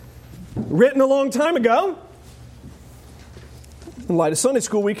written a long time ago. In light of Sunday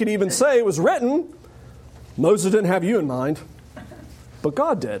school, we could even say it was written. Moses didn't have you in mind, but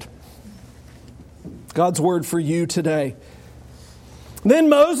God did. God's word for you today. Then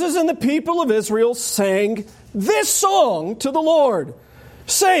Moses and the people of Israel sang this song to the Lord,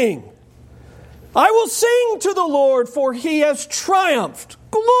 saying, I will sing to the Lord, for he has triumphed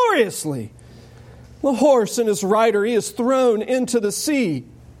gloriously. The horse and his rider he has thrown into the sea.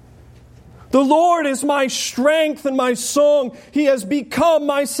 The Lord is my strength and my song. He has become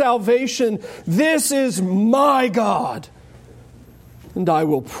my salvation. This is my God, and I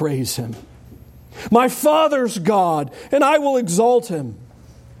will praise him. My Father's God, and I will exalt him.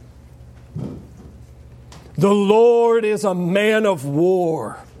 The Lord is a man of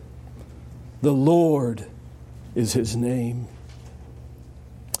war. The Lord is his name.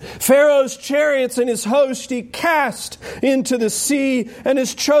 Pharaoh's chariots and his host he cast into the sea, and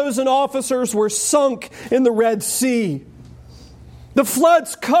his chosen officers were sunk in the Red Sea. The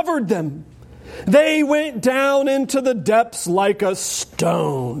floods covered them. They went down into the depths like a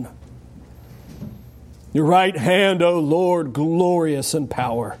stone. Your right hand, O Lord, glorious in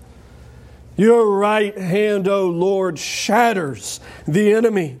power. Your right hand, O Lord, shatters the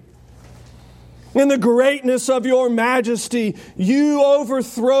enemy. In the greatness of your majesty, you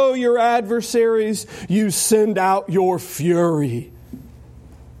overthrow your adversaries. You send out your fury.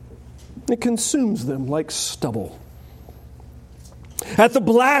 It consumes them like stubble. At the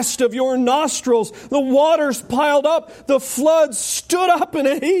blast of your nostrils, the waters piled up. The floods stood up in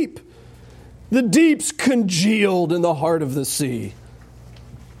a heap. The deeps congealed in the heart of the sea.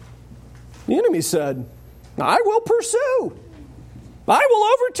 The enemy said, I will pursue. I will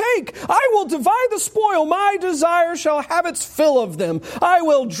overtake. I will divide the spoil. My desire shall have its fill of them. I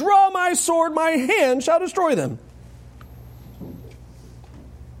will draw my sword. My hand shall destroy them.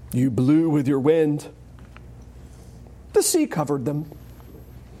 You blew with your wind. The sea covered them.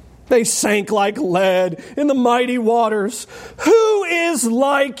 They sank like lead in the mighty waters. Who is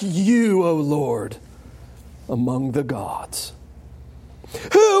like you, O Lord, among the gods?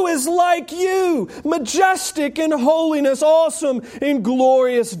 Who is like you, majestic in holiness, awesome in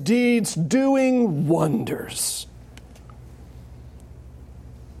glorious deeds, doing wonders?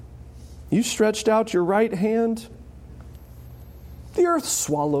 You stretched out your right hand. The earth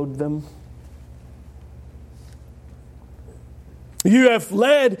swallowed them. You have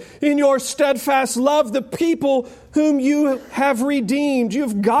led in your steadfast love the people whom you have redeemed. You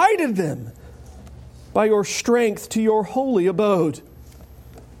have guided them by your strength to your holy abode.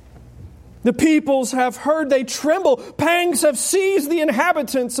 The peoples have heard, they tremble. Pangs have seized the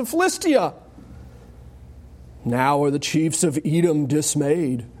inhabitants of Philistia. Now are the chiefs of Edom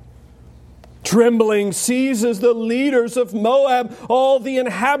dismayed. Trembling seizes the leaders of Moab. All the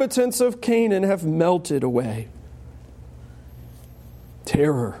inhabitants of Canaan have melted away.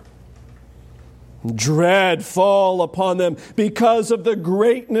 Terror, dread fall upon them. Because of the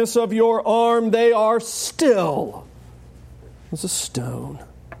greatness of your arm, they are still as a stone.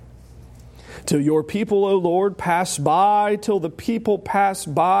 Till your people, O Lord, pass by, till the people pass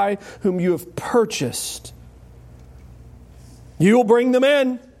by whom you have purchased. You will bring them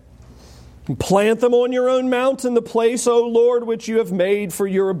in and plant them on your own mountain, the place, O Lord, which you have made for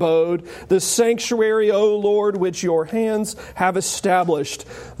your abode, the sanctuary, O Lord, which your hands have established.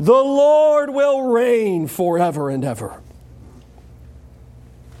 The Lord will reign forever and ever.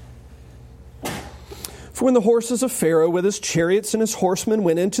 For when the horses of Pharaoh with his chariots and his horsemen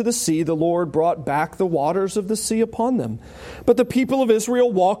went into the sea, the Lord brought back the waters of the sea upon them. But the people of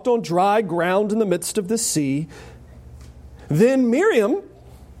Israel walked on dry ground in the midst of the sea. Then Miriam,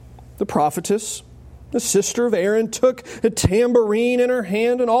 the prophetess, the sister of Aaron, took a tambourine in her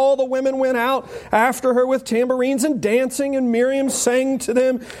hand, and all the women went out after her with tambourines and dancing. And Miriam sang to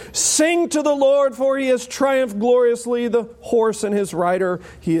them, Sing to the Lord, for he has triumphed gloriously. The horse and his rider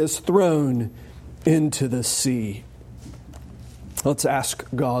he has thrown into the sea. Let's ask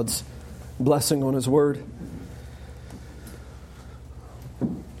God's blessing on his word.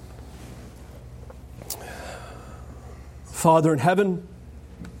 Father in heaven,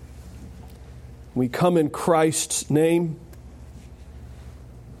 we come in Christ's name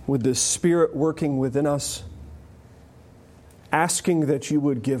with the Spirit working within us, asking that you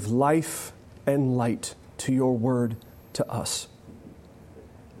would give life and light to your word to us,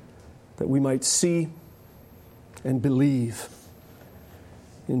 that we might see and believe.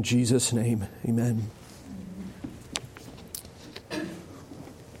 In Jesus' name, amen.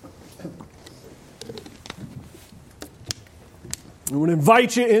 I want to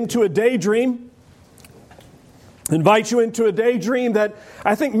invite you into a daydream. invite you into a daydream that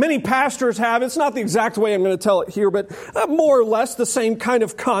I think many pastors have. It's not the exact way I'm going to tell it here, but more or less the same kind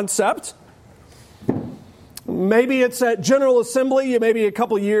of concept. Maybe it's at General Assembly, maybe a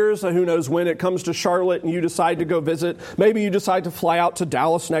couple of years, who knows when it comes to Charlotte and you decide to go visit. Maybe you decide to fly out to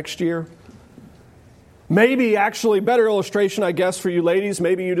Dallas next year. Maybe, actually, better illustration, I guess, for you ladies,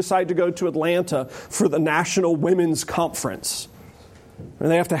 maybe you decide to go to Atlanta for the National Women's Conference. And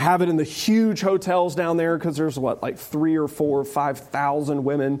they have to have it in the huge hotels down there because there's, like 3,000 or 4,000 or 5,000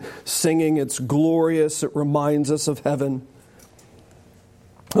 women singing. It's glorious. It reminds us of heaven.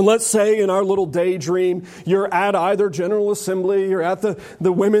 And let's say in our little daydream, you're at either General Assembly, you're at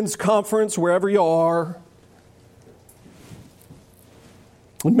the women's conference, wherever you are.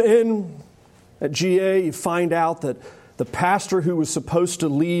 And men at GA, you find out that the pastor who was supposed to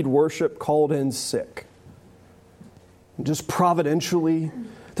lead worship called in sick. And just providentially,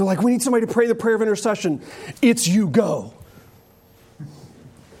 they're like, we need somebody to pray the prayer of intercession. It's you, go.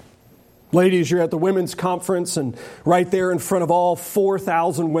 Ladies, you're at the women's conference, and right there in front of all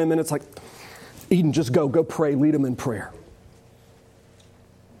 4,000 women, it's like, Eden, just go pray, lead them in prayer.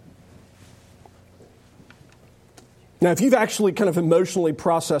 Now, if you've actually kind of emotionally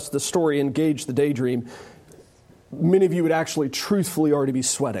processed the story, engaged the daydream, many of you would actually truthfully already be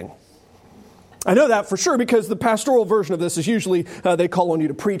sweating. I know that for sure because the pastoral version of this is usually they call on you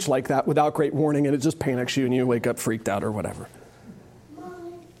to preach like that without great warning, and it just panics you and you wake up freaked out or whatever.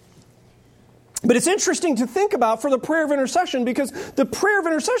 But it's interesting to think about for the prayer of intercession because the prayer of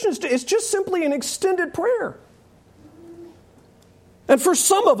intercession is just simply an extended prayer. And for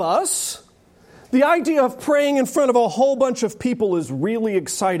some of us, the idea of praying in front of a whole bunch of people is really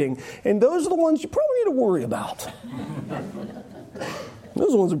exciting. And those are the ones you probably need to worry about. Those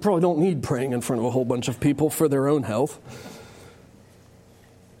are the ones who probably don't need praying in front of a whole bunch of people for their own health.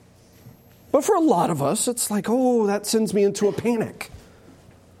 But for a lot of us, it's like, oh, that sends me into a panic.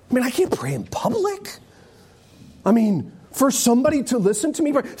 I mean, I can't pray in public. I mean, for somebody to listen to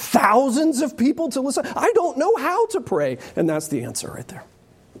me, for thousands of people to listen, I don't know how to pray. And that's the answer right there.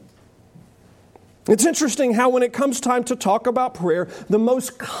 It's interesting how when it comes time to talk about prayer, the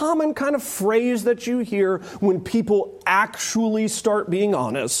most common kind of phrase that you hear when people actually start being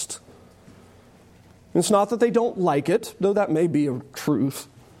honest, it's not that they don't like it, though that may be a truth,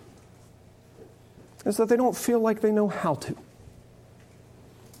 it's that they don't feel like they know how to.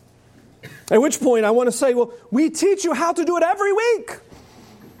 At which point I want to say, well, we teach you how to do it every week.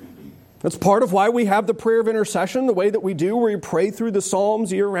 That's part of why we have the prayer of intercession the way that we do, where you pray through the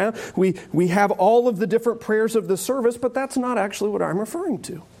Psalms year round. We have all of the different prayers of the service, but that's not actually what I'm referring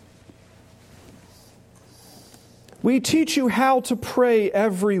to. We teach you how to pray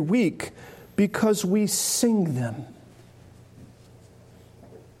every week because we sing them.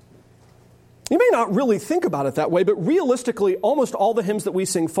 You may not really think about it that way, but realistically, almost all the hymns that we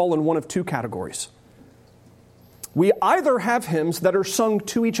sing fall in one of two categories. We either have hymns that are sung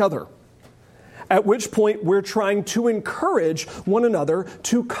to each other, at which point we're trying to encourage one another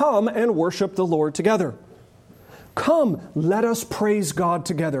to come and worship the Lord together. Come, let us praise God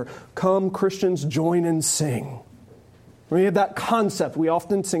together. Come, Christians, join and sing. We have that concept. We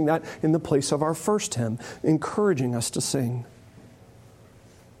often sing that in the place of our first hymn, encouraging us to sing.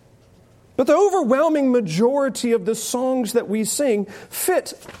 But the overwhelming majority of the songs that we sing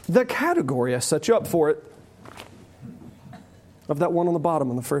fit the category. I set you up for it. Of that one on the bottom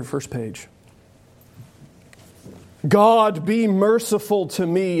on the very first page. God, be merciful to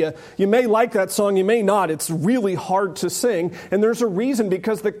me. You may like that song, you may not. It's really hard to sing. And there's a reason,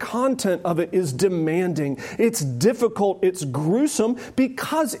 because the content of it is demanding. It's difficult, it's gruesome,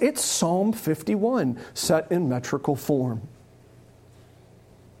 because it's Psalm 51 set in metrical form.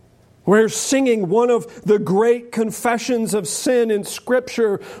 We're singing one of the great confessions of sin in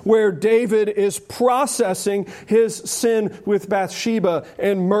Scripture, where David is processing his sin with Bathsheba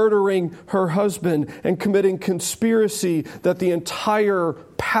and murdering her husband and committing conspiracy that the entire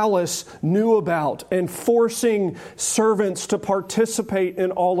palace knew about and forcing servants to participate in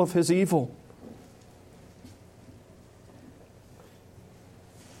all of his evil.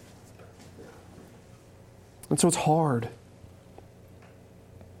 And so it's hard.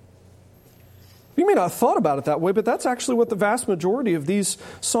 You may not have thought about it that way, but that's actually what the vast majority of these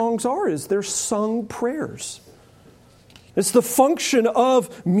songs are, is they're sung prayers. It's the function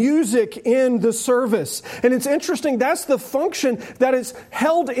of music in the service. And it's interesting, that's the function that is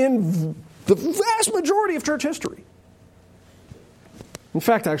held in the vast majority of church history. In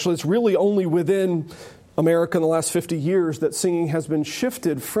fact, actually, it's really only within America in the last 50 years that singing has been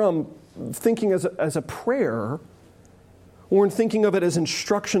shifted from thinking as a prayer, or in thinking of it as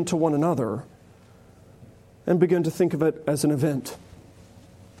instruction to one another, and begin to think of it as an event,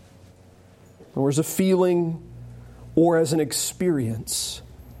 or as a feeling, or as an experience.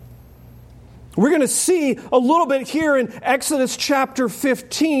 We're going to see a little bit here in Exodus chapter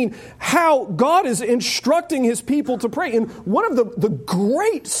 15 how God is instructing His people to pray in one of the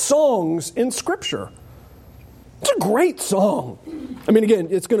great songs in Scripture. It's a great song. I mean, again,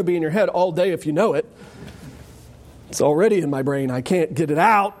 it's going to be in your head all day if you know it. It's already in my brain. I can't get it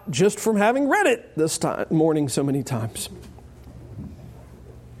out just from having read it this morning so many times.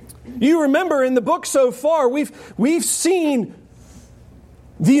 You remember in the book so far, we've seen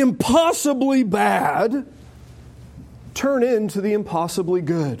the impossibly bad turn into the impossibly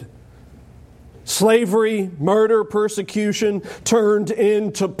good. Slavery, murder, persecution turned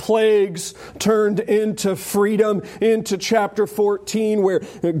into plagues, turned into freedom, into chapter 14 where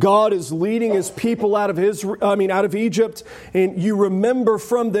God is leading His people out of Egypt. And you remember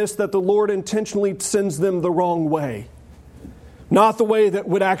from this that the Lord intentionally sends them the wrong way. Not the way that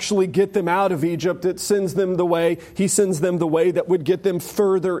would actually get them out of Egypt. He sends them the way that would get them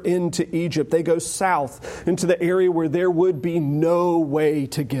further into Egypt. They go south into the area where there would be no way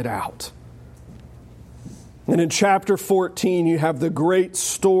to get out. And in chapter 14, you have the great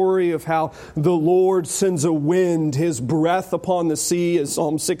story of how the Lord sends a wind, His breath upon the sea, as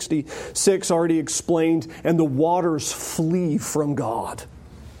Psalm 66 already explained, and the waters flee from God.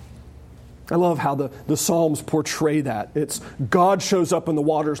 I love how the Psalms portray that. It's God shows up in the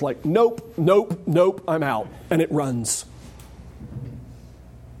waters like, nope, nope, nope, I'm out. And it runs.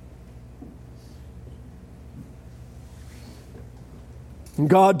 And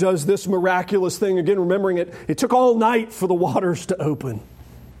God does this miraculous thing. Again, remembering it took all night for the waters to open.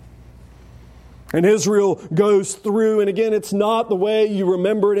 And Israel goes through, and again, it's not the way you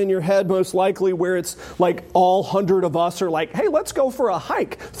remember it in your head, most likely, where it's like all 100 of us are like, hey, let's go for a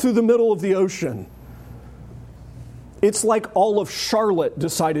hike through the middle of the ocean. It's like all of Charlotte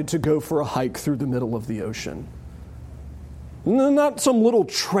decided to go for a hike through the middle of the ocean. Not some little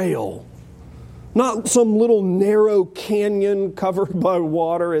trail. Not some little narrow canyon covered by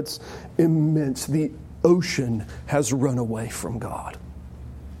water. It's immense. The ocean has run away from God.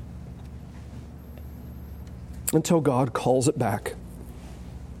 Until God calls it back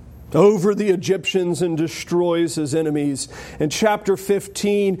over the Egyptians and destroys His enemies. In chapter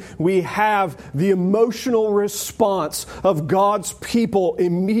 15, we have the emotional response of God's people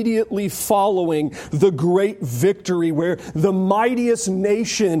immediately following the great victory where the mightiest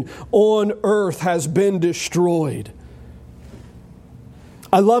nation on earth has been destroyed.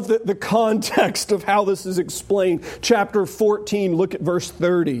 I love the context of how this is explained. Chapter 14, look at verse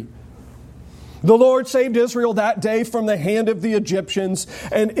 30. The Lord saved Israel that day from the hand of the Egyptians,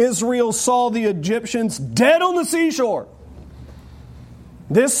 and Israel saw the Egyptians dead on the seashore.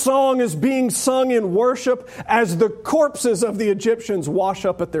 This song is being sung in worship as the corpses of the Egyptians wash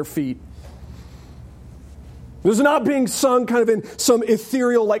up at their feet. This is not being sung kind of in some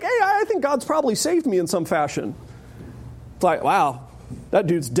ethereal, like, hey, I think God's probably saved me in some fashion. It's like, wow, that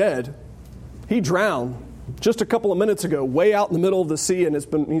dude's dead. He drowned just a couple of minutes ago, way out in the middle of the sea, and he's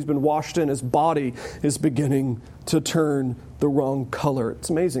been washed in. His body is beginning to turn the wrong color. It's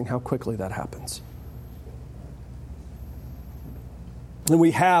amazing how quickly that happens. And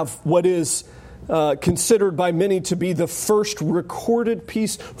we have what is considered by many to be the first written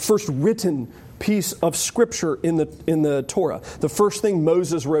piece of Scripture in the Torah. The first thing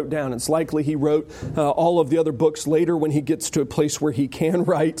Moses wrote down. It's likely he wrote all of the other books later when he gets to a place where he can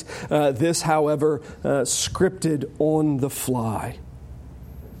write. This, however, scripted on the fly.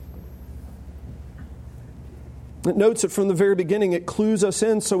 It notes it from the very beginning. It clues us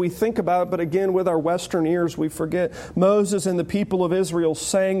in so we think about it. But again, with our Western ears, we forget. Moses and the people of Israel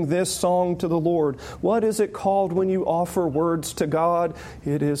sang this song to the Lord. What is it called when you offer words to God?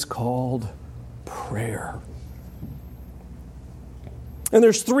 It is called prayer. And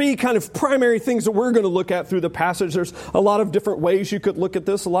there's three kind of primary things that we're going to look at through the passage. There's a lot of different ways you could look at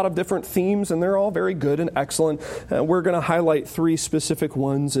this, a lot of different themes, and they're all very good and excellent. We're going to highlight three specific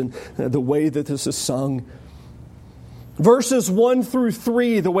ones and the way that this is sung. Verses 1 through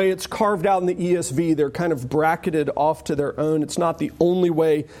 3, the way it's carved out in the ESV, they're kind of bracketed off to their own. It's not the only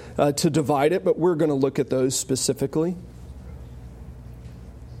way to divide it, but we're going to look at those specifically.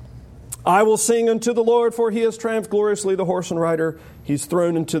 I will sing unto the Lord, for He has triumphed gloriously, the horse and rider He's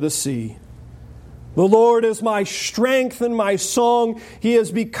thrown into the sea. The Lord is my strength and my song. He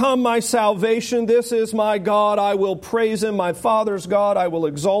has become my salvation. This is my God. I will praise Him. My Father's God. I will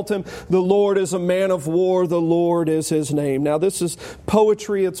exalt Him. The Lord is a man of war. The Lord is His name. Now, this is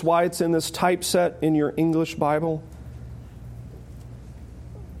poetry. It's why it's in this typeset in your English Bible.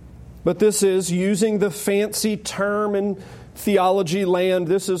 But this is, using the fancy term in theology land,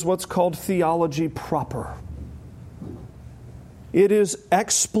 this is what's called theology proper. It is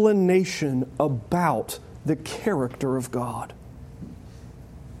explanation about the character of God.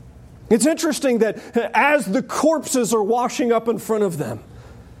 It's interesting that as the corpses are washing up in front of them,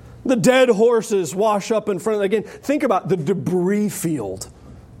 the dead horses wash up in front of them. Again, think about the debris field.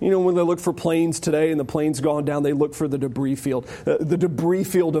 You know, when they look for planes today and the plane's gone down, they look for the debris field. The debris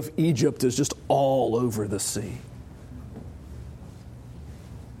field of Egypt is just all over the sea.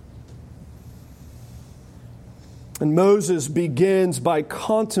 And Moses begins by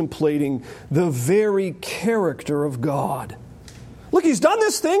contemplating the very character of God. Look, he's done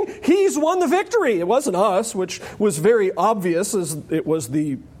this thing. He's won the victory. It wasn't us, which was very obvious, as it was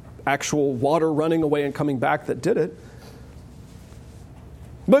the actual water running away and coming back that did it.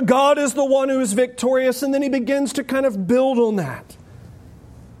 But God is the one who is victorious, and then he begins to kind of build on that.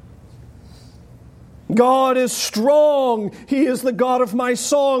 God is strong. He is the God of my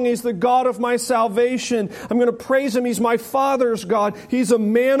song. He's the God of my salvation. I'm going to praise him. He's my Father's God. He's a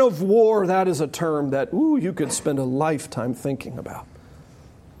man of war. That is a term that, you could spend a lifetime thinking about.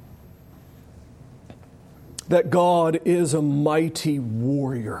 That God is a mighty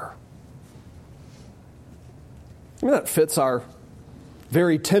warrior. I mean, that fits our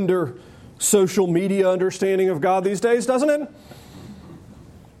very tender social media understanding of God these days, doesn't it?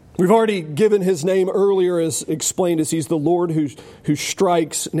 We've already given his name earlier as explained as he's the Lord who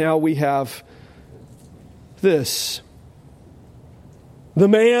strikes. Now we have this. The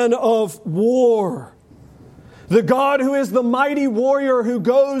man of war. The God who is the mighty warrior who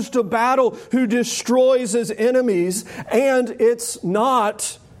goes to battle, who destroys his enemies. And it's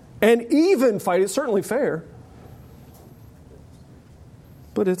not an even fight. It's certainly fair.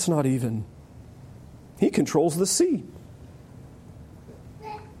 But it's not even. He controls the sea.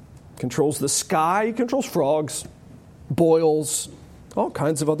 Controls the sky. He controls frogs, boils, all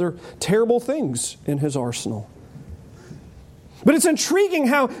kinds of other terrible things in his arsenal. But it's intriguing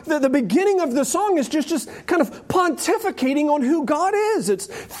how the beginning of the song is just kind of pontificating on who God is. It's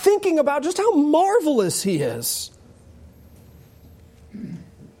thinking about just how marvelous he is.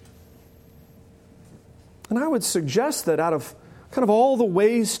 And I would suggest that out of kind of all the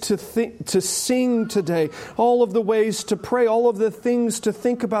ways to sing today, all of the ways to pray, all of the things to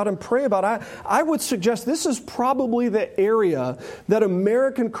think about and pray about, I would suggest this is probably the area that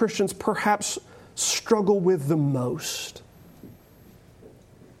American Christians perhaps struggle with the most.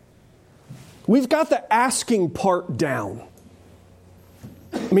 We've got the asking part down.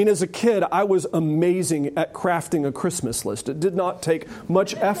 I mean, as a kid, I was amazing at crafting a Christmas list. It did not take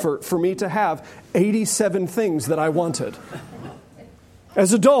much effort for me to have 87 things that I wanted.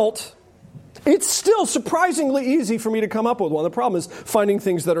 As an adult, it's still surprisingly easy for me to come up with one. The problem is finding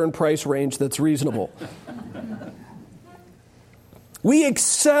things that are in price range that's reasonable. We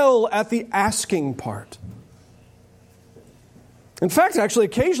excel at the asking part. In fact, actually,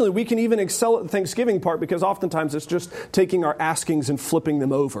 occasionally we can even excel at the Thanksgiving part because oftentimes it's just taking our askings and flipping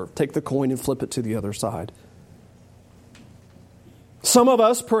them over. Take the coin and flip it to the other side. Some of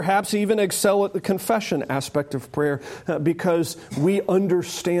us perhaps even excel at the confession aspect of prayer because we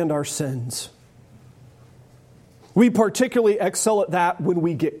understand our sins. We particularly excel at that when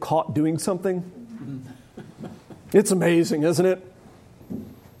we get caught doing something. It's amazing, isn't it?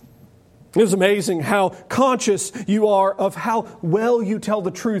 It's amazing how conscious you are of how well you tell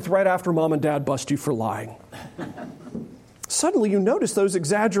the truth right after mom and dad bust you for lying. Suddenly you notice those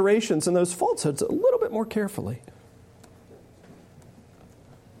exaggerations and those falsehoods a little bit more carefully.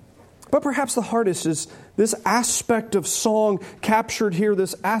 But perhaps the hardest is this aspect of song captured here,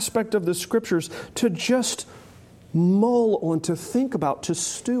 this aspect of the Scriptures, to just mull on, to think about, to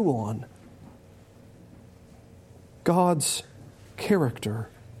stew on. God's character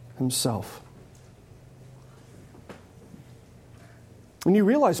himself. And you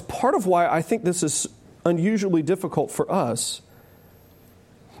realize part of why I think this is unusually difficult for us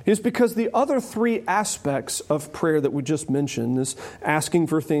is because the other three aspects of prayer that we just mentioned, this asking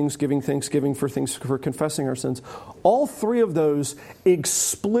for things, giving thanksgiving for things, for confessing our sins, all three of those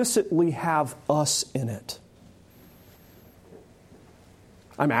explicitly have us in it.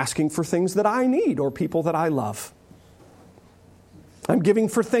 I'm asking for things that I need or people that I love. I'm giving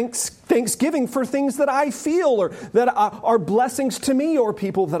for thanksgiving for things that I feel or that are blessings to me or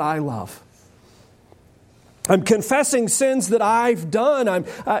people that I love. I'm confessing sins that I've done.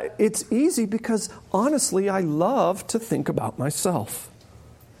 It's easy because, honestly, I love to think about myself.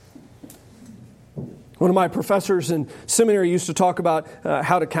 One of my professors in seminary used to talk about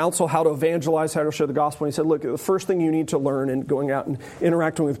how to counsel, how to evangelize, how to share the gospel. And he said, look, the first thing you need to learn in going out and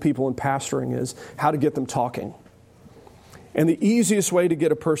interacting with people and pastoring is how to get them talking. And the easiest way to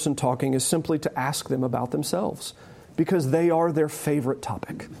get a person talking is simply to ask them about themselves, because they are their favorite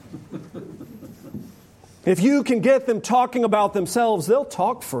topic. If you can get them talking about themselves, they'll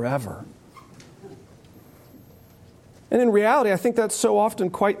talk forever. And in reality, I think that's so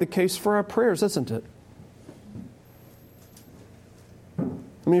often quite the case for our prayers, isn't it?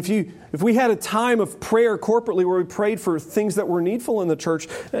 I mean, if we had a time of prayer corporately where we prayed for things that were needful in the church,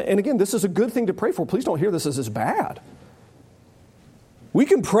 and again, this is a good thing to pray for. Please don't hear this as bad. We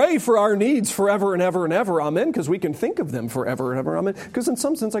can pray for our needs forever and ever and ever, amen, because we can think of them forever and ever, amen, because in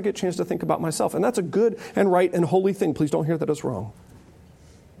some sense I get a chance to think about myself, and that's a good and right and holy thing. Please don't hear that as wrong.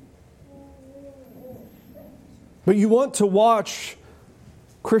 But you want to watch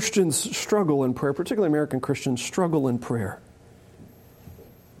Christians struggle in prayer, particularly American Christians struggle in prayer.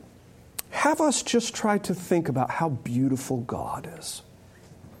 Have us just try to think about how beautiful God is.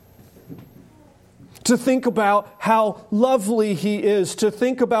 To think about how lovely He is. To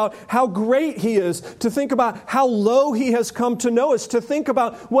think about how great He is. To think about how low He has come to know us. To think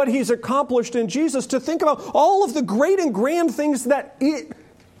about what He's accomplished in Jesus. To think about all of the great and grand things that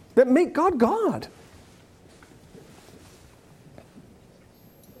make God God.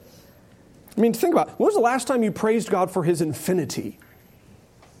 I mean, think about it. When was the last time you praised God for His infinity?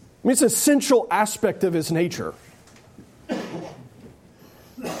 I mean, it's an essential aspect of His nature.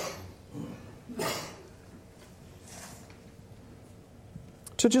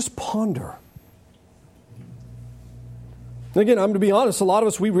 To just ponder. And again, I'm going to be honest, a lot of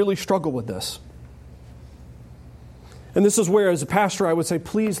us, we really struggle with this. And this is where, as a pastor, I would say,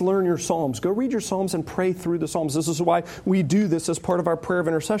 please learn your Psalms. Go read your Psalms and pray through the Psalms. This is why we do this as part of our prayer of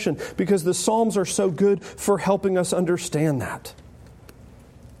intercession, because the Psalms are so good for helping us understand that.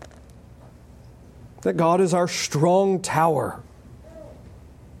 That God is our strong tower.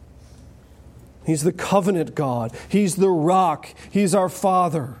 He's the covenant God. He's the rock. He's our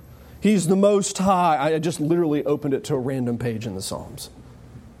Father. He's the Most High. I just literally opened it to a random page in the Psalms.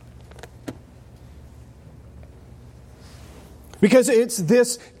 Because it's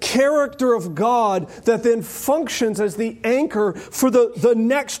this character of God that then functions as the anchor for the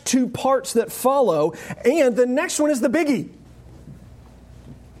next two parts that follow. And the next one is the biggie.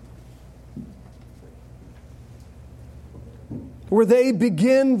 Where they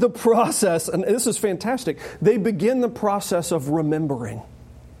begin the process, and this is fantastic, they begin the process of remembering.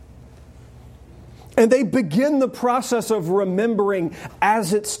 And they begin the process of remembering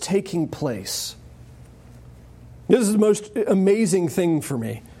as it's taking place. This is the most amazing thing for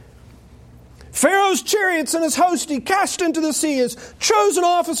me. Pharaoh's chariots and his host he cast into the sea. His chosen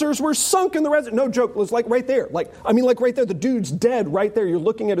officers were sunk in the Red Sea. No joke, it was like right there. Like right there. The dude's dead right there. You're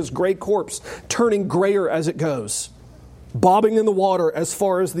looking at his gray corpse turning grayer as it goes. Bobbing in the water as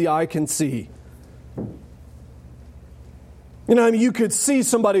far as the eye can see. You know, I mean, you could see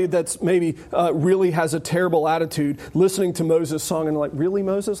somebody that's maybe really has a terrible attitude listening to Moses' song and like, really,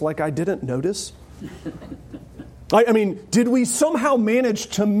 Moses? Like I didn't notice? I mean, did we somehow manage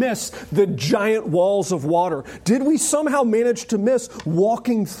to miss the giant walls of water? Did we somehow manage to miss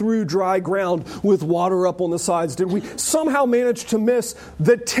walking through dry ground with water up on the sides? Did we somehow manage to miss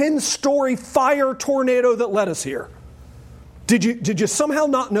the 10-story fire tornado that led us here? Did you somehow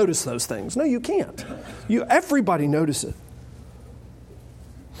not notice those things? No, you can't. Everybody notices it.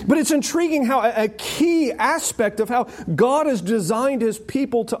 But it's intriguing how a key aspect of how God has designed His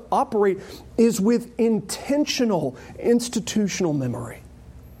people to operate is with intentional institutional memory.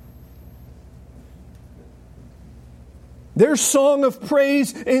 Their song of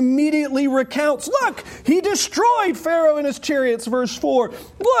praise immediately recounts, look, He destroyed Pharaoh and his chariots, verse 4.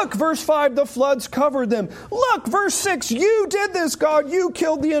 Look, verse 5, the floods covered them. Look, verse 6, you did this, God, you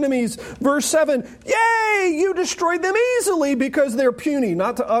killed the enemies. Verse 7, yay, you destroyed them easily because they're puny,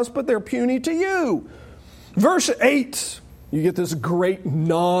 not to us, but they're puny to you. Verse 8, you get this great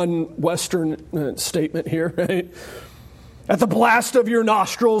non-Western statement here, right? At the blast of your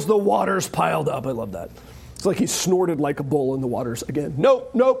nostrils, the waters piled up. I love that. It's like he snorted like a bull in the waters again. Nope,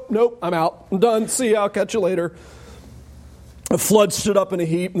 I'm out. I'm done. See you. I'll catch you later. A flood stood up in a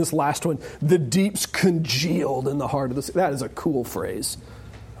heap. And this last one, the deeps congealed in the heart of the sea. That is a cool phrase.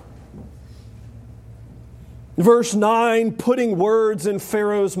 Verse 9, putting words in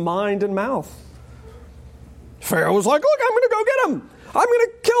Pharaoh's mind and mouth. Pharaoh was like, look, I'm going to go get them. I'm going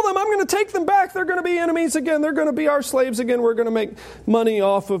to kill them. I'm going to take them back. They're going to be enemies again. They're going to be our slaves again. We're going to make money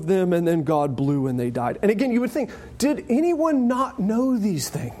off of them. And then God blew and they died. And again, you would think, did anyone not know these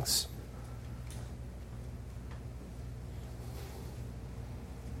things?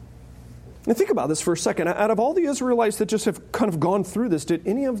 And think about this for a second. Out of all the Israelites that just have kind of gone through this, did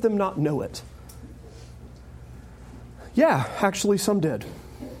any of them not know it? Yeah, actually some did.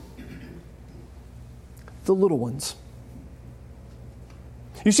 The little ones.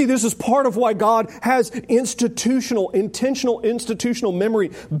 You see, this is part of why God has intentional institutional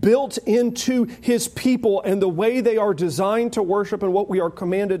memory built into His people, and the way they are designed to worship and what we are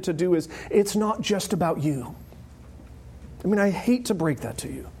commanded to do is, it's not just about you. I mean, I hate to break that to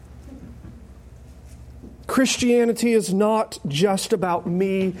you. Christianity is not just about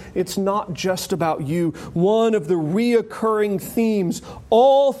me. It's not just about you. One of the reoccurring themes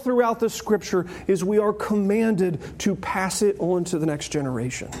all throughout the Scripture is we are commanded to pass it on to the next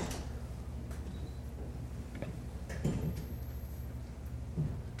generation.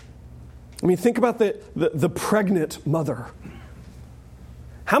 I mean, think about the pregnant mother.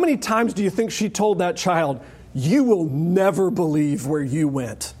 How many times do you think she told that child, "You will never believe where you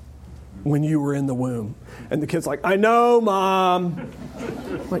went when you were in the womb"? And the kid's like, "I know, Mom."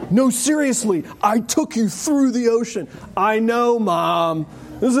 Like, "No, seriously, I took you through the ocean." "I know, Mom.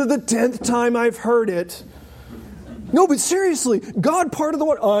 This is the 10th time I've heard it." "No, but seriously, God parted the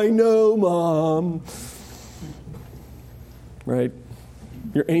water." "I know, Mom." Right?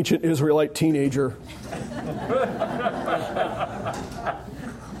 Your ancient Israelite teenager.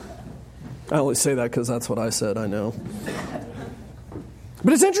 I only say that because that's what I said, I know.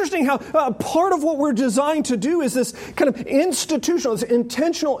 But it's interesting how part of what we're designed to do is this kind of institutional, this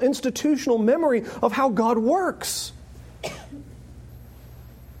intentional institutional memory of how God works.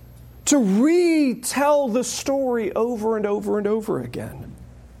 To retell the story over and over and over again.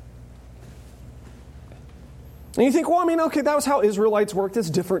 And you think, well, I mean, okay, that was how Israelites worked. It's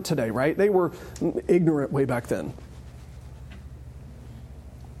different today, right? They were ignorant way back then.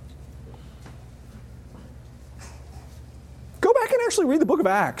 Go back and actually read the book of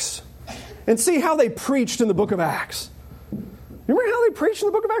Acts and see how they preached in the book of Acts. You remember how they preached in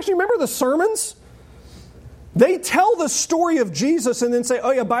the book of Acts? You remember the sermons? They tell the story of Jesus and then say,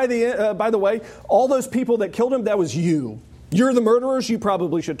 "Oh yeah, by the way, all those people that killed him, that was you. You're the murderers. You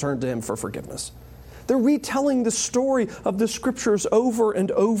probably should turn to him for forgiveness." They're retelling the story of the Scriptures over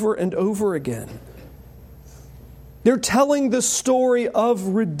and over and over again. They're telling the story of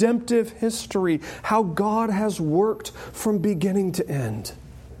redemptive history, how God has worked from beginning to end.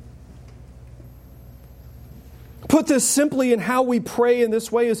 Put this simply in how we pray in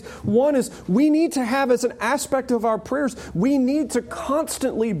this way is, one is we need to have as an aspect of our prayers, we need to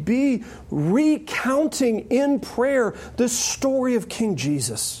constantly be recounting in prayer the story of King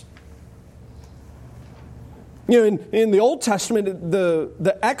Jesus. You know, in the Old Testament,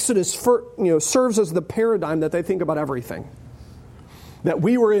 the Exodus serves as the paradigm that they think about everything. That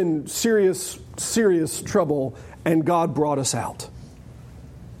we were in serious trouble and God brought us out.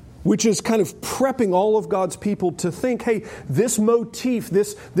 Which is kind of prepping all of God's people to think, hey, this motif,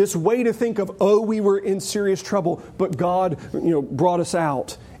 this way to think of, oh, we were in serious trouble, but God brought us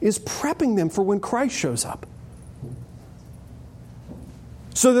out, is prepping them for when Christ shows up.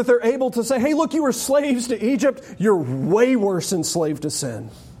 So that they're able to say, hey, look, you were slaves to Egypt. You're way worse enslaved to sin.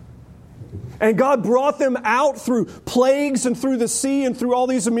 And God brought them out through plagues and through the sea and through all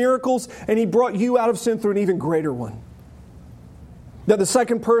these miracles. And He brought you out of sin through an even greater one. That the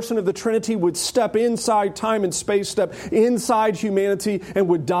second person of the Trinity would step inside time and space, step inside humanity, and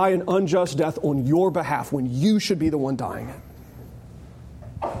would die an unjust death on your behalf when you should be the one dying it.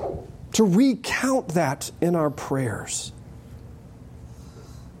 To recount that in our prayers.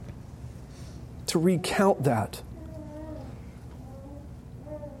 To recount that.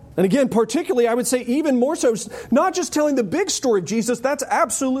 And again, particularly, I would say even more so, not just telling the big story of Jesus, that's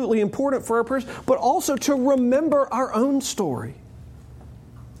absolutely important for our prayers, but also to remember our own story.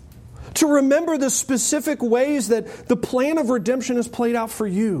 To remember the specific ways that the plan of redemption is played out for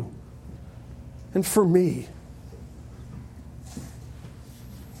you and for me.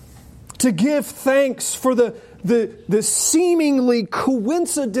 To give thanks for the seemingly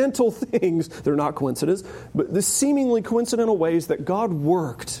coincidental things, they're not coincidence, but the seemingly coincidental ways that God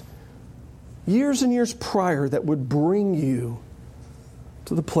worked years and years prior that would bring you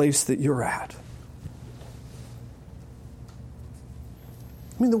to the place that you're at.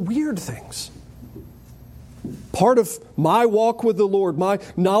 I mean, the weird things. Part of my walk with the Lord, my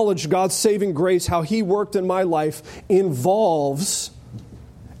knowledge of God's saving grace, how He worked in my life, involves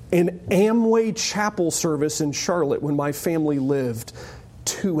an Amway chapel service in Charlotte when my family lived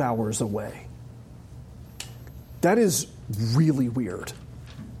 2 hours away. That is really weird.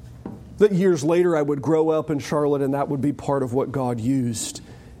 That years later I would grow up in Charlotte and that would be part of what God used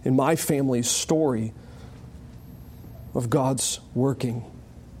in my family's story of God's working.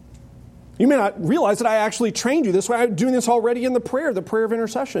 You may not realize that I actually trained you this way. I'm doing this already in the prayer of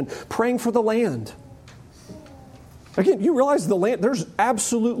intercession, praying for the land. Again, you realize the land, there's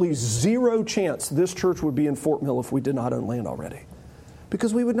absolutely zero chance this church would be in Fort Mill if we did not own land already.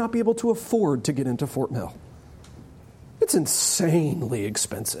 Because we would not be able to afford to get into Fort Mill. It's insanely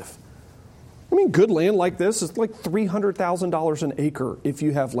expensive. I mean, good land like this is like $300,000 an acre if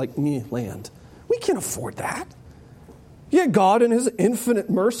you have like land. We can't afford that. Yet God in His infinite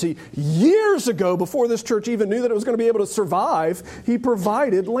mercy, years ago, before this church even knew that it was going to be able to survive, He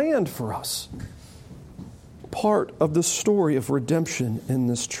provided land for us. Part of the story of redemption in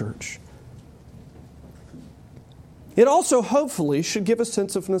this church. It also, hopefully, should give a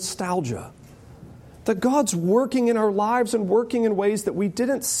sense of nostalgia. That God's working in our lives and working in ways that we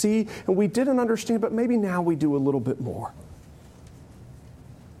didn't see and we didn't understand, but maybe now we do a little bit more.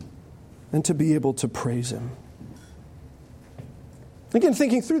 And to be able to praise Him. Again,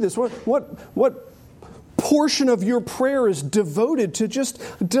 thinking through this, what portion of your prayer is devoted to just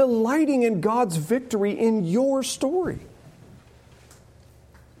delighting in God's victory in your story?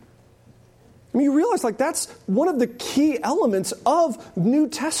 I mean, you realize like that's one of the key elements of New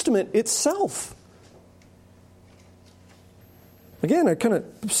Testament itself. Again, I kind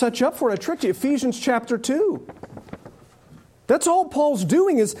of set you up for it. I tricked you. Ephesians chapter 2. That's all Paul's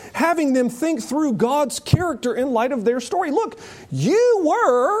doing is having them think through God's character in light of their story. Look, you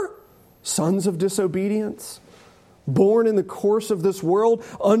were sons of disobedience, born in the course of this world,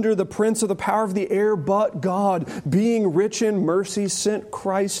 under the prince of the power of the air, but God, being rich in mercy, sent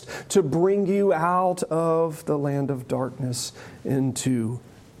Christ to bring you out of the land of darkness into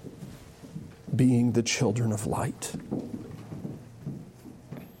being the children of light.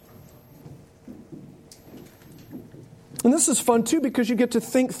 And this is fun too because you get to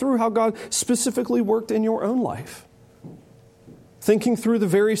think through how God specifically worked in your own life. Thinking through the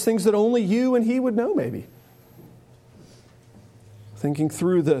various things that only you and He would know maybe. Thinking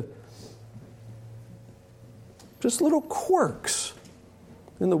through the just little quirks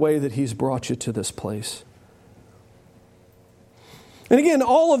in the way that He's brought you to this place. And again,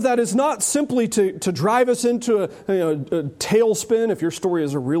 all of that is not simply to drive us into a tailspin if your story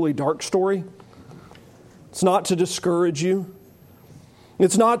is a really dark story. It's not to discourage you.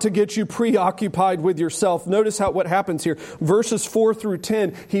 It's not to get you preoccupied with yourself. Notice what happens here. Verses 4 through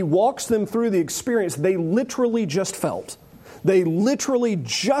 10, he walks them through the experience they literally just felt. They literally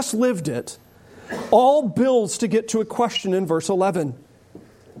just lived it. All builds to get to a question in verse 11.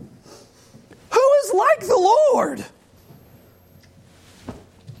 Who is like the Lord?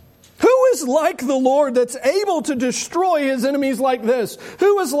 Who is like the Lord that's able to destroy His enemies like this?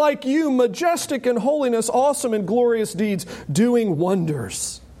 Who is like you, majestic in holiness, awesome in glorious deeds, doing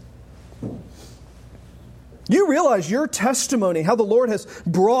wonders? You realize your testimony, how the Lord has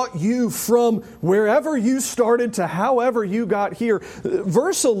brought you from wherever you started to however you got here.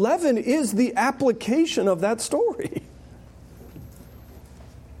 Verse 11 is the application of that story.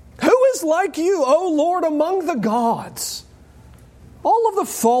 Who is like you, O Lord, among the gods? All of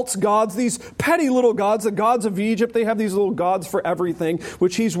the false gods, these petty little gods, the gods of Egypt, they have these little gods for everything,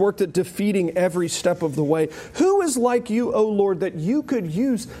 which He's worked at defeating every step of the way. Who is like you, O Lord, that you could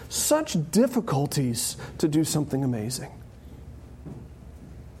use such difficulties to do something amazing?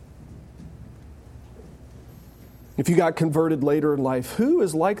 If you got converted later in life, who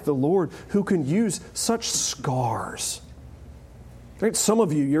is like the Lord who can use such scars? Right? Some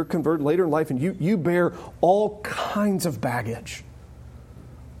of you, you're converted later in life and you bear all kinds of baggage.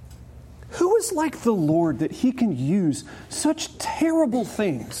 Who is like the Lord that He can use such terrible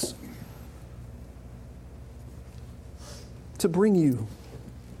things to bring you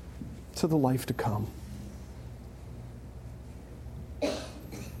to the life to come?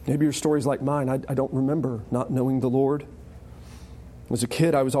 Maybe your story's like mine. I don't remember not knowing the Lord. As a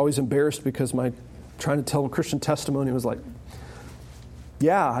kid, I was always embarrassed because my trying to tell a Christian testimony was like,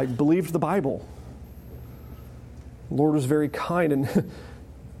 yeah, I believed the Bible. The Lord was very kind. And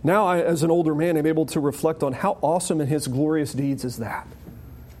now, as an older man, I'm able to reflect on how awesome in His glorious deeds is that.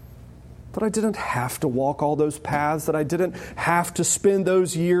 That I didn't have to walk all those paths, that I didn't have to spend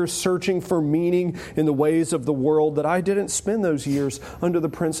those years searching for meaning in the ways of the world, that I didn't spend those years under the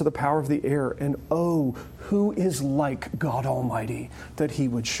prince of the power of the air. And oh, who is like God Almighty that He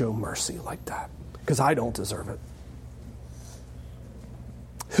would show mercy like that? Because I don't deserve it.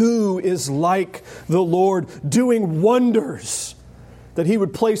 Who is like the Lord doing wonders that He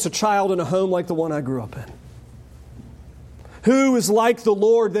would place a child in a home like the one I grew up in? Who is like the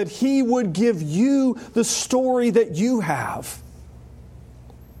Lord that He would give you the story that you have?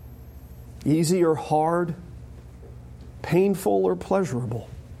 Easy or hard? Painful or pleasurable?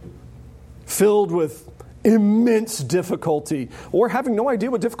 filled with immense difficulty, or having no idea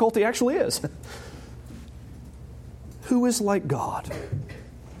what difficulty actually is. Who is like God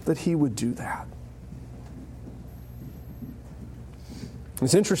that He would do that?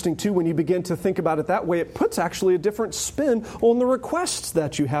 It's interesting, too, when you begin to think about it that way, it puts actually a different spin on the requests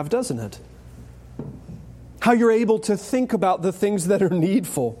that you have, doesn't it? How you're able to think about the things that are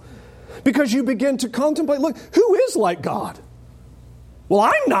needful. Because you begin to contemplate, look, who is like God? Well,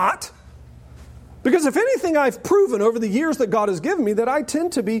 I'm not. Because if anything, I've proven over the years that God has given me that I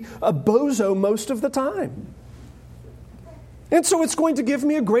tend to be a bozo most of the time. And so it's going to give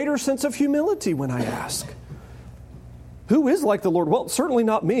me a greater sense of humility when I ask. Who is like the Lord? Well, certainly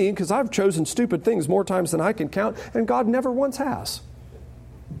not me, because I've chosen stupid things more times than I can count, and God never once has.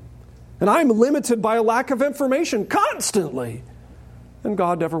 And I'm limited by a lack of information constantly, and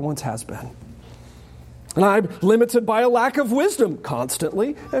God never once has been. And I'm limited by a lack of wisdom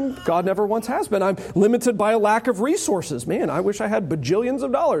constantly, and God never once has been. I'm limited by a lack of resources. Man, I wish I had bajillions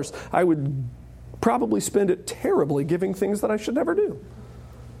of dollars. I would probably spend it terribly giving things that I should never do.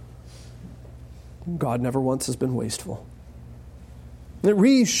 God never once has been wasteful. It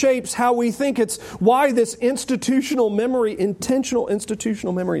reshapes how we think. It's why this institutional memory, intentional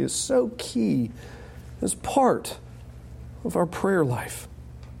institutional memory, is so key as part of our prayer life.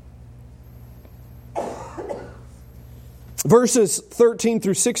 Verses 13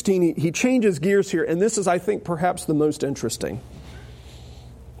 through 16, he changes gears here, and this is, I think, perhaps the most interesting.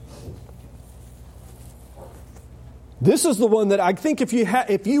 This is the one that I think if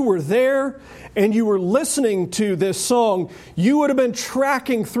you were there and you were listening to this song, you would have been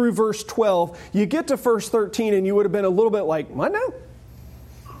tracking through verse 12. You get to verse 13 and you would have been a little bit like, what now?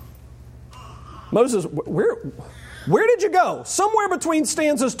 Moses, where did you go? Somewhere between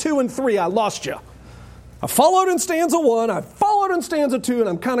stanzas 2 and 3, I lost you. I followed in stanza 1, I followed in stanza 2, and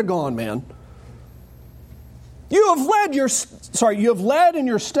I'm kind of gone, man. You have led in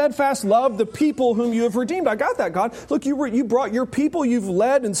your steadfast love the people whom you have redeemed. I got that, God. Look, you brought your people, you've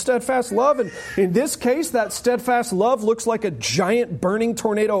led in steadfast love. And in this case, that steadfast love looks like a giant burning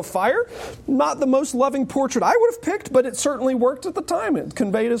tornado of fire. Not the most loving portrait I would have picked, but it certainly worked at the time. It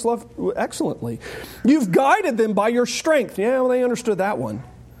conveyed His love excellently. You've guided them by your strength. Yeah, well, they understood that one.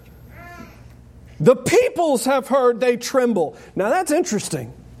 The peoples have heard, they tremble. Now that's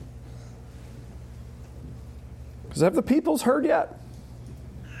interesting. Because have the peoples heard yet?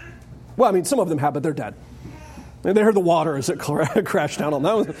 Well, I mean, some of them have, but they're dead. And they heard the water as it crashed down on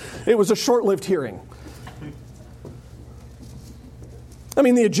them. It was a short-lived hearing. I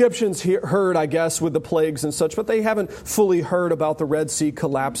mean, the Egyptians heard, I guess, with the plagues and such, but they haven't fully heard about the Red Sea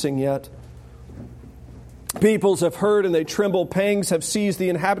collapsing yet. Peoples have heard and they tremble. Pangs have seized the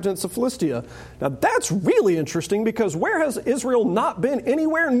inhabitants of Philistia. Now that's really interesting, because where has Israel not been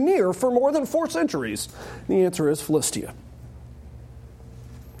anywhere near for more than 4 centuries? The answer is Philistia.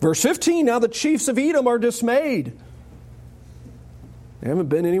 Verse 15, now the chiefs of Edom are dismayed. They haven't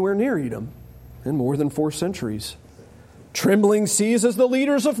been anywhere near Edom in more than 4 centuries. Trembling seizes the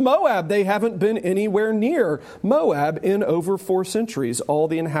leaders of Moab. They haven't been anywhere near Moab in over 4 centuries. All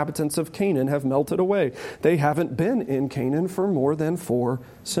the inhabitants of Canaan have melted away. They haven't been in Canaan for more than 4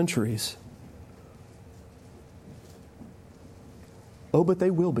 centuries. Oh, but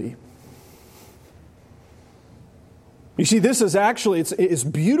they will be. You see, this is actually, it's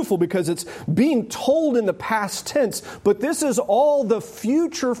beautiful because it's being told in the past tense, but this is all the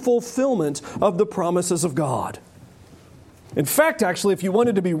future fulfillment of the promises of God. In fact, actually, if you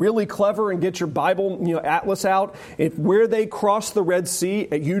wanted to be really clever and get your Bible, atlas out, where they crossed the Red Sea,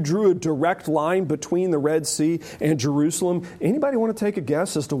 you drew a direct line between the Red Sea and Jerusalem. Anybody want to take a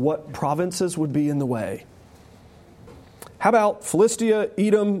guess as to what provinces would be in the way? How about Philistia,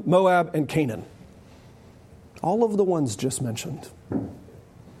 Edom, Moab, and Canaan? All of the ones just mentioned.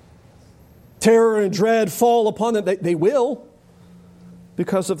 Terror and dread fall upon them. They will.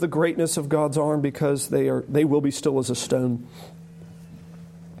 Because of the greatness of God's arm, because they will be still as a stone.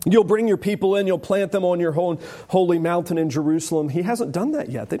 You'll bring your people in, you'll plant them on your holy mountain in Jerusalem. He hasn't done that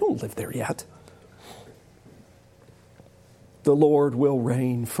yet. They don't live there yet. The Lord will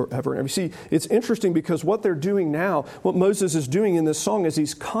reign forever and ever. See, it's interesting because what they're doing now, what Moses is doing in this song, is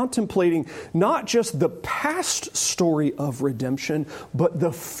he's contemplating not just the past story of redemption, but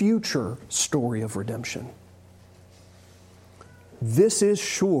the future story of redemption. This is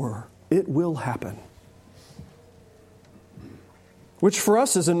sure, it will happen. Which for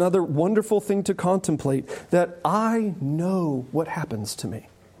us is another wonderful thing to contemplate, that I know what happens to me.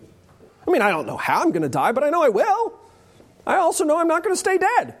 I mean, I don't know how I'm going to die, but I know I will. I also know I'm not going to stay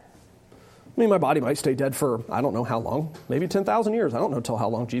dead. mean, my body might stay dead for, I don't know how long, maybe 10,000 years. I don't know till how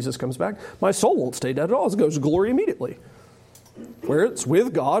long Jesus comes back. My soul won't stay dead at all. It goes to glory immediately. Where it's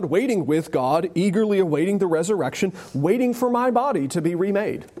with God, waiting with God, eagerly awaiting the resurrection, waiting for my body to be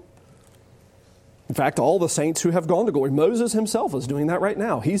remade. In fact, all the saints who have gone to glory, Moses himself is doing that right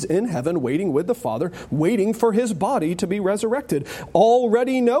now. He's in heaven waiting with the Father, waiting for his body to be resurrected,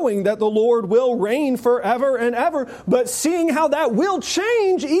 already knowing that the Lord will reign forever and ever, but seeing how that will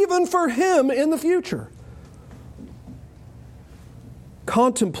change even for him in the future.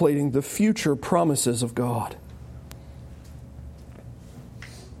 Contemplating the future promises of God.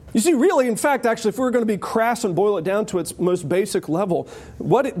 You see, really, in fact, actually, if we're going to be crass and boil it down to its most basic level,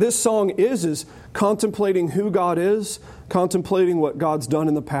 what this song is contemplating who God is, contemplating what God's done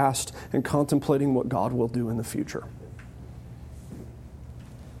in the past, and contemplating what God will do in the future.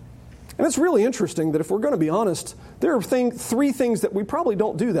 And it's really interesting that if we're going to be honest, there are three things that we probably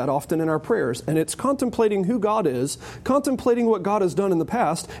don't do that often in our prayers, and it's contemplating who God is, contemplating what God has done in the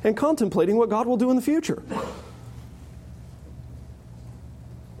past, and contemplating what God will do in the future.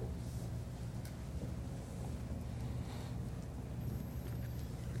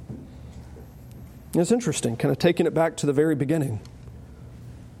 It's interesting, kind of taking it back to the very beginning.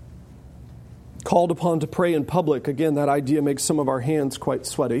 Called upon to pray in public. Again, that idea makes some of our hands quite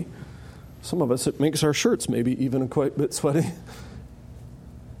sweaty. Some of us, it makes our shirts maybe even quite a bit sweaty.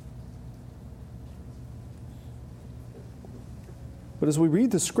 But as we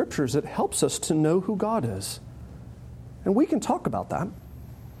read the Scriptures, it helps us to know who God is. And we can talk about that.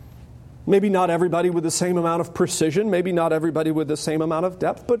 Maybe not everybody with the same amount of precision, maybe not everybody with the same amount of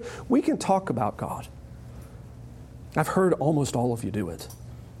depth, but we can talk about God. I've heard almost all of you do it.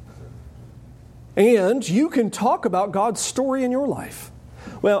 And you can talk about God's story in your life.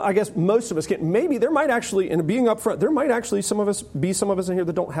 Well, I guess most of us can. Maybe there might actually, and being upfront, there might actually some of us in here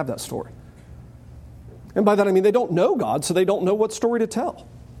that don't have that story. And by that I mean they don't know God, so they don't know what story to tell.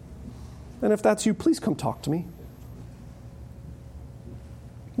 And if that's you, please come talk to me.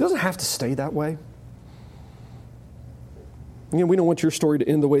 It doesn't have to stay that way. We don't want your story to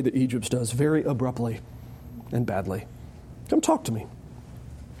end the way that Egypt's does, very abruptly and badly. Come talk to me.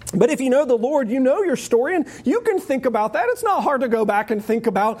 But if you know the Lord, you know your story, and you can think about that. It's not hard to go back and think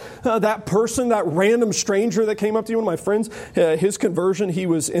about that person, that random stranger that came up to you. One of my friends, his conversion, he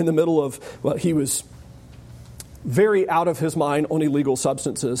was in the middle of, he was very out of his mind on illegal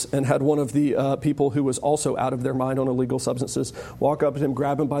substances, and had one of the people who was also out of their mind on illegal substances walk up to him,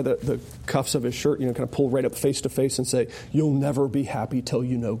 grab him by the cuffs of his shirt, kind of pull right up face to face and say, "You'll never be happy till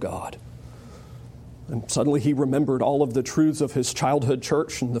you know God." And suddenly he remembered all of the truths of his childhood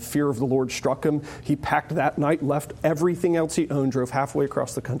church, and the fear of the Lord struck him. He packed that night, left everything else he owned, drove halfway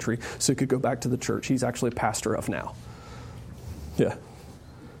across the country so he could go back to the church he's actually a pastor of now. Yeah.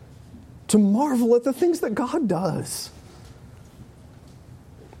 To marvel at the things that God does.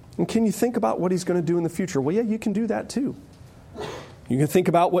 And can you think about what he's going to do in the future? Well, yeah, you can do that too. You can think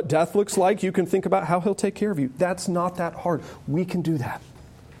about what death looks like. You can think about how he'll take care of you. That's not that hard. We can do that.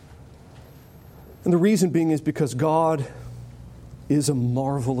 And the reason being is because God is a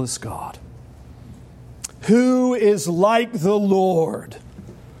marvelous God. Who is like the Lord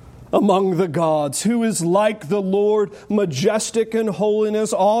among the gods? Who is like the Lord, majestic in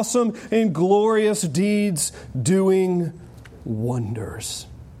holiness, awesome in glorious deeds, doing wonders?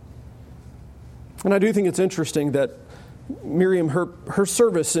 And I do think it's interesting that Miriam, her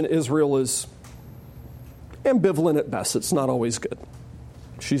service in Israel is ambivalent at best. It's not always good.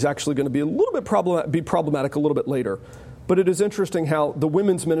 She's actually going to be a little bit problematic a little bit later. But it is interesting how the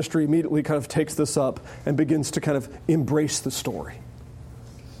women's ministry immediately kind of takes this up and begins to kind of embrace the story.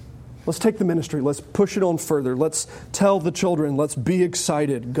 Let's take the ministry. Let's push it on further. Let's tell the children. Let's be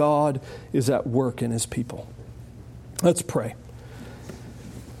excited. God is at work in his people. Let's pray.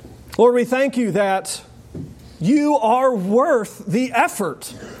 Lord, we thank you that you are worth the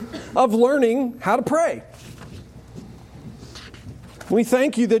effort of learning how to pray. We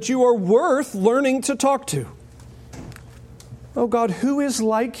thank you that you are worth learning to talk to. Oh God, who is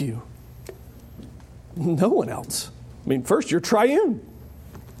like you? No one else. I mean, first, you're triune.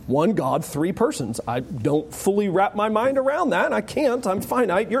 One God, three persons. I don't fully wrap my mind around that. I can't. I'm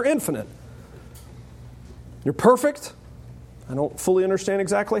finite. You're infinite. You're perfect. I don't fully understand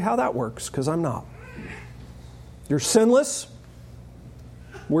exactly how that works because I'm not. You're sinless.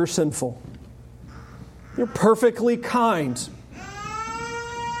 We're sinful. You're perfectly kind.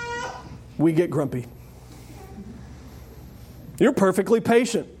 We get grumpy. You're perfectly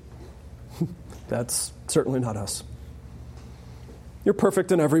patient. That's certainly not us. You're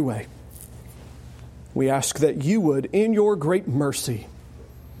perfect in every way. We ask that you would, in your great mercy,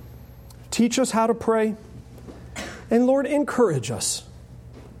 Teach us how to pray. And Lord, encourage us.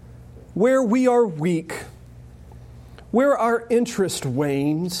 Where we are weak, where our interest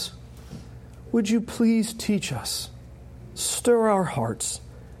wanes, would you please teach us, stir our hearts,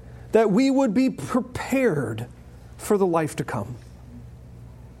 that we would be prepared for the life to come,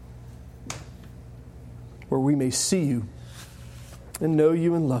 where we may see you and know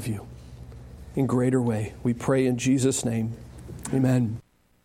you and love you in greater way. We pray in Jesus' name. Amen.